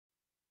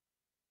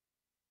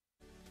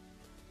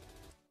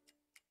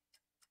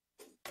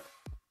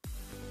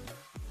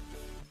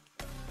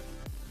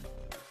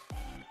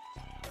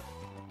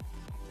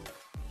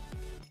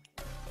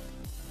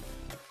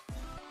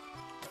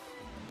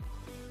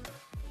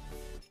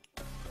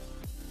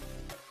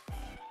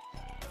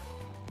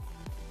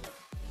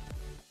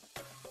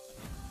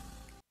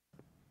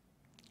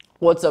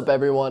What's up,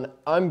 everyone?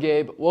 I'm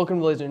Gabe. Welcome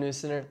to Blazer News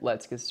Center.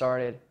 Let's get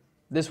started.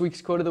 This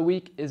week's quote of the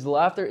week is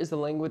 "Laughter is the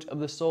language of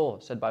the soul,"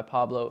 said by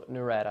Pablo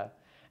Neruda.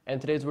 And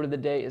today's word of the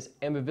day is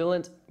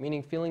ambivalent,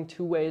 meaning feeling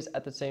two ways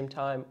at the same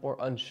time or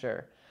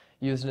unsure.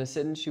 Used in a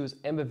sentence, she was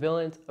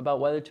ambivalent about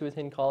whether to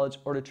attend college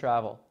or to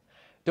travel.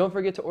 Don't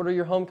forget to order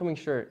your homecoming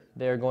shirt.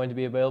 They are going to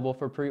be available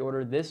for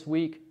pre-order this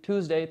week,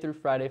 Tuesday through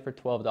Friday, for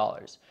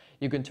 $12.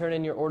 You can turn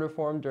in your order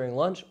form during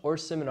lunch or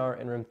seminar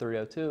in room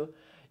 302.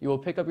 You will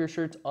pick up your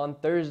shirts on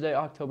Thursday,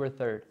 October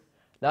 3rd.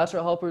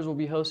 Natural Helpers will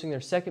be hosting their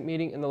second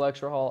meeting in the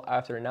lecture hall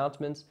after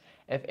announcements.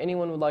 If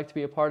anyone would like to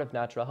be a part of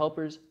Natural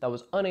Helpers that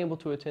was unable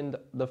to attend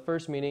the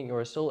first meeting, you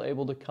are still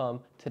able to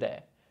come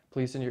today.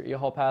 Please send your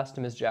e-hall pass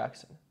to Ms.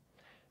 Jackson.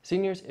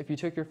 Seniors, if you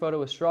took your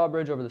photo with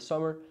Strawbridge over the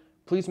summer,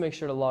 please make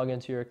sure to log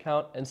into your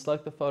account and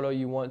select the photo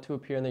you want to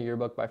appear in the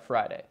yearbook by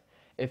Friday.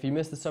 If you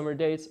missed the summer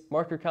dates,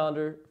 mark your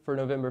calendar for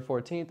November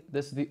 14th.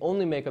 This is the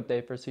only makeup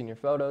day for senior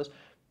photos.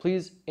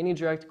 Please, any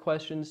direct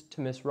questions to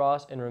Ms.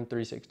 Ross in room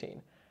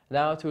 316.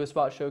 Now to a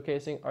spot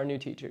showcasing our new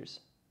teachers.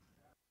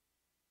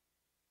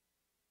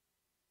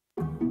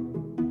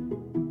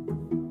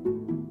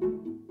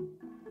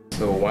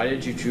 So why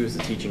did you choose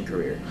the teaching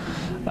career?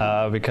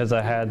 Because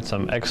I had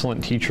some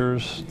excellent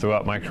teachers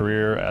throughout my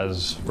career,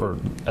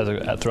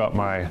 throughout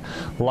my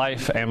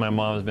life, and my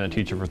mom has been a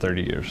teacher for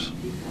 30 years.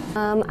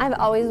 I've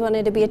always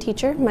wanted to be a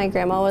teacher. My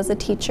grandma was a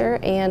teacher,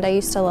 and I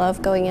used to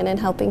love going in and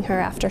helping her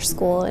after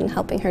school and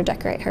helping her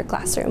decorate her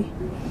classroom.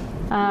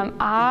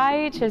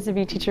 I chose to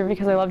be a teacher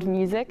because I loved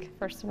music,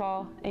 first of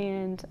all,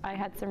 and I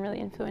had some really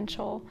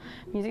influential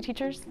music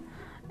teachers.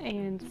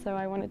 And so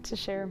I wanted to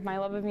share my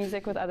love of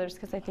music with others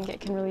because I think it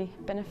can really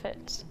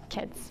benefit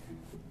kids.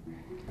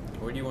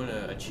 What do you want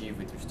to achieve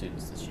with your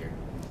students this year?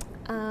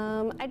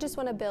 I just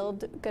want to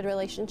build good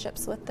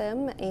relationships with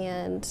them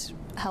and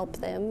help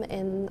them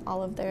in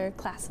all of their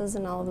classes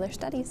and all of their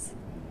studies.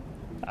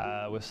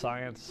 With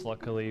science,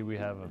 luckily,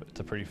 it's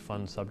a pretty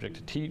fun subject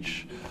to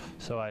teach,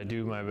 so I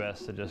do my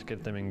best to just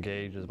get them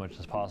engaged as much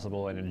as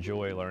possible and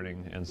enjoy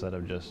learning instead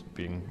of just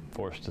being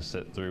forced to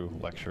sit through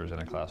lectures in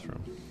a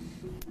classroom.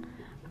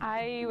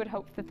 I would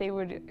hope that they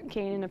would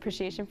gain an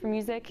appreciation for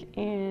music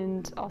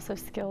and also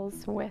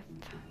skills with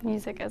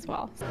music as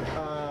well.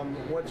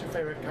 What's your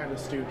favorite kind of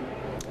student?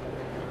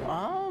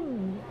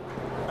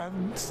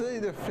 I'd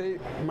say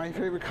my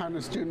favorite kind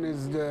of student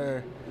is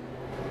the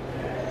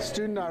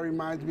student that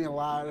reminds me a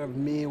lot of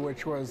me,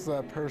 which was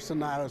the person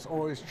that was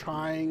always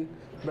trying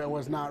but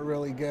was not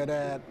really good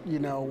at,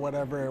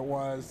 whatever it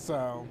was.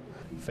 So,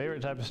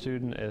 favorite type of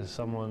student is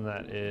someone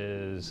that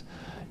is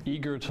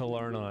eager to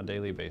learn on a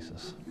daily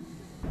basis.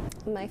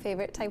 My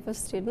favorite type of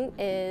student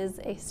is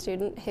a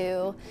student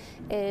who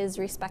is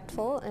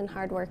respectful and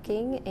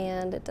hardworking,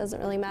 and it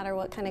doesn't really matter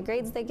what kind of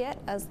grades they get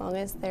as long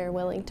as they're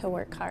willing to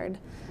work hard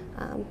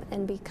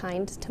and be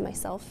kind to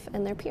myself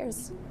and their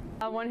peers.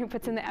 One who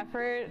puts in the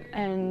effort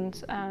and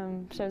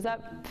shows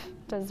up,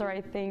 does the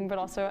right thing, but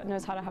also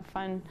knows how to have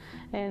fun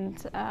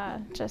and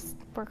just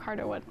work hard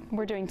at what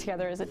we're doing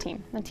together as a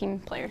team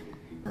player.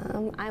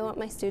 I want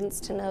my students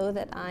to know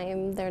that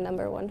I'm their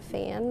 #1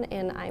 fan,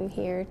 and I'm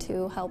here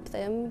to help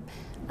them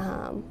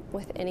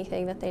with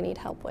anything that they need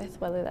help with,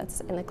 whether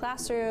that's in the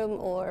classroom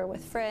or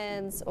with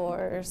friends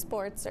or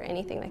sports or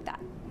anything like that.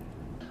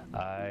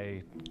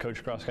 I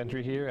coach cross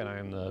country here, and I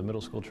am the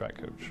middle school track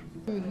coach.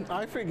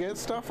 I forget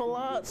stuff a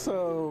lot,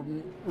 so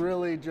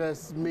really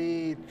just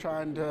me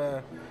trying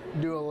to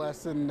do a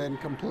lesson and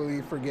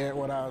completely forget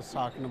what I was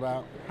talking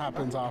about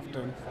happens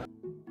often.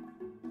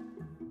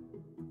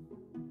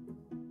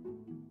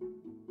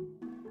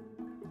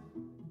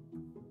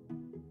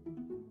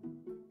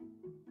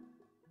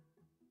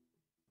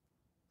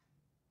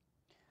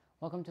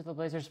 Welcome to the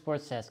Blazer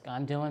Sports Desk.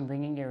 I'm Dylan,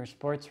 bringing your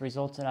sports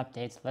results and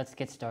updates. Let's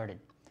get started.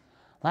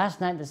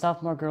 Last night, the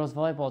sophomore girls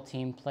volleyball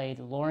team played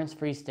Lawrence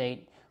Free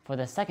State for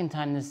the second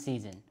time this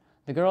season.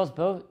 The girls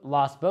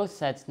lost both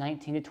sets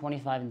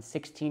 19-25 and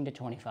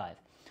 16-25.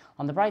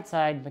 On the bright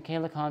side,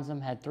 Michaela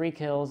Consum had 3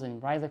 kills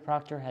and Riley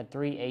Proctor had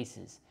 3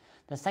 aces.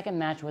 The second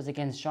match was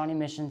against Shawnee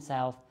Mission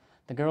South.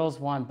 The girls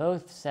won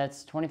both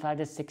sets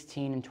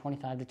 25-16 and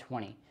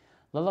 25-20.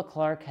 Lila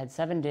Clark had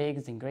 7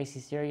 digs and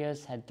Gracie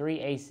Sirios had 3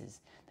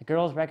 aces. The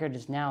girls' record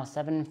is now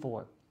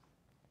 7-4.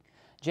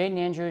 Jaden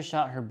Andrews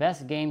shot her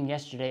best game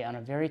yesterday on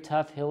a very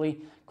tough,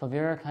 hilly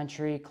Quivira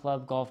Country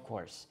Club golf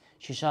course.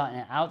 She shot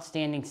an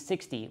outstanding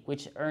 60,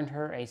 which earned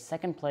her a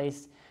second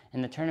place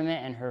in the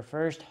tournament and her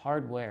first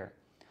hardware.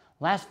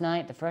 Last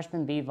night, the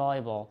freshman B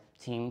volleyball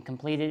team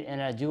completed in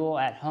a duel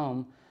at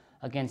home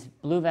against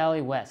Blue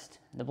Valley West.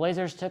 The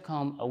Blazers took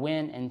home a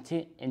win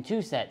in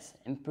 2 sets,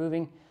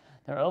 improving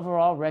their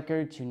overall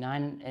record to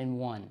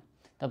 9-1.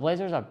 The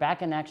Blazers are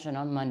back in action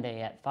on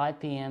Monday at 5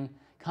 p.m.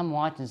 Come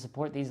watch and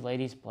support these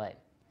ladies play.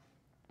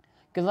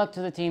 Good luck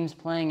to the teams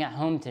playing at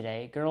home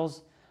today.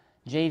 Girls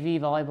JV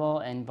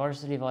volleyball and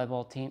varsity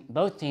volleyball team,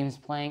 both teams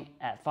playing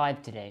at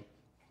 5 today.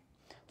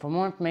 For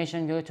more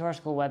information, go to our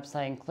school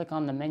website and click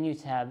on the menu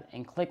tab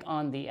and click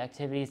on the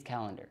activities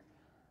calendar.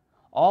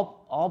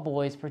 All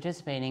boys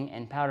participating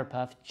in Powder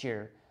Puff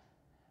Cheer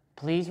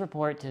Please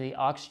report to the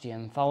Aux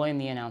Gym following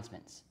the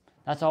announcements.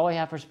 That's all we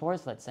have for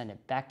sports. Let's send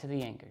it back to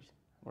the anchors.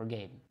 We're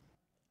Gabe.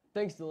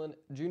 Thanks, Dylan.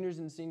 Juniors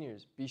and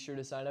seniors, be sure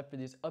to sign up for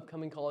these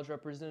upcoming college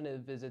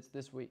representative visits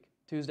this week.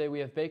 Tuesday we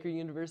have Baker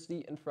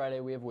University and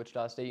Friday we have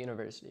Wichita State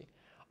University.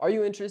 Are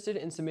you interested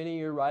in submitting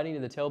your writing to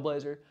the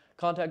Tailblazer?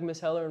 Contact Ms.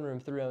 Heller in room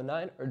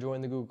 309 or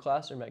join the Google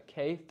Classroom at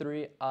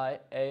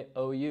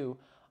K3IAOU.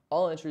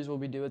 All entries will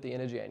be due at the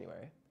end of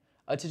January.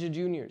 Attention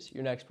juniors,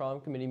 your next prom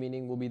committee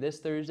meeting will be this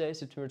Thursday,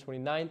 September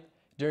 29th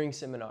during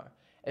seminar.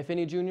 If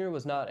any junior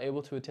was not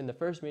able to attend the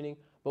first meeting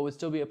but would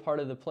still be a part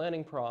of the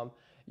planning prom,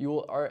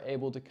 you are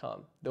able to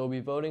come. They will be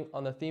voting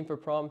on the theme for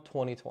prom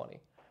 2020.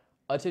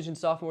 Attention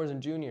sophomores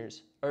and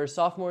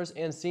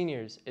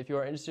seniors, if you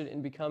are interested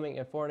in becoming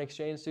a foreign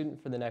exchange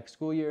student for the next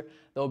school year,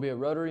 there will be a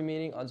Rotary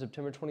meeting on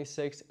September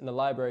 26th in the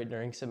library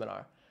during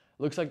seminar.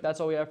 Looks like that's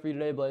all we have for you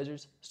today,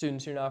 Blazers.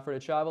 Students who are not free to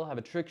travel have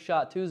a trick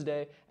shot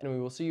Tuesday, and we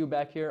will see you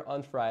back here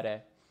on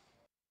Friday.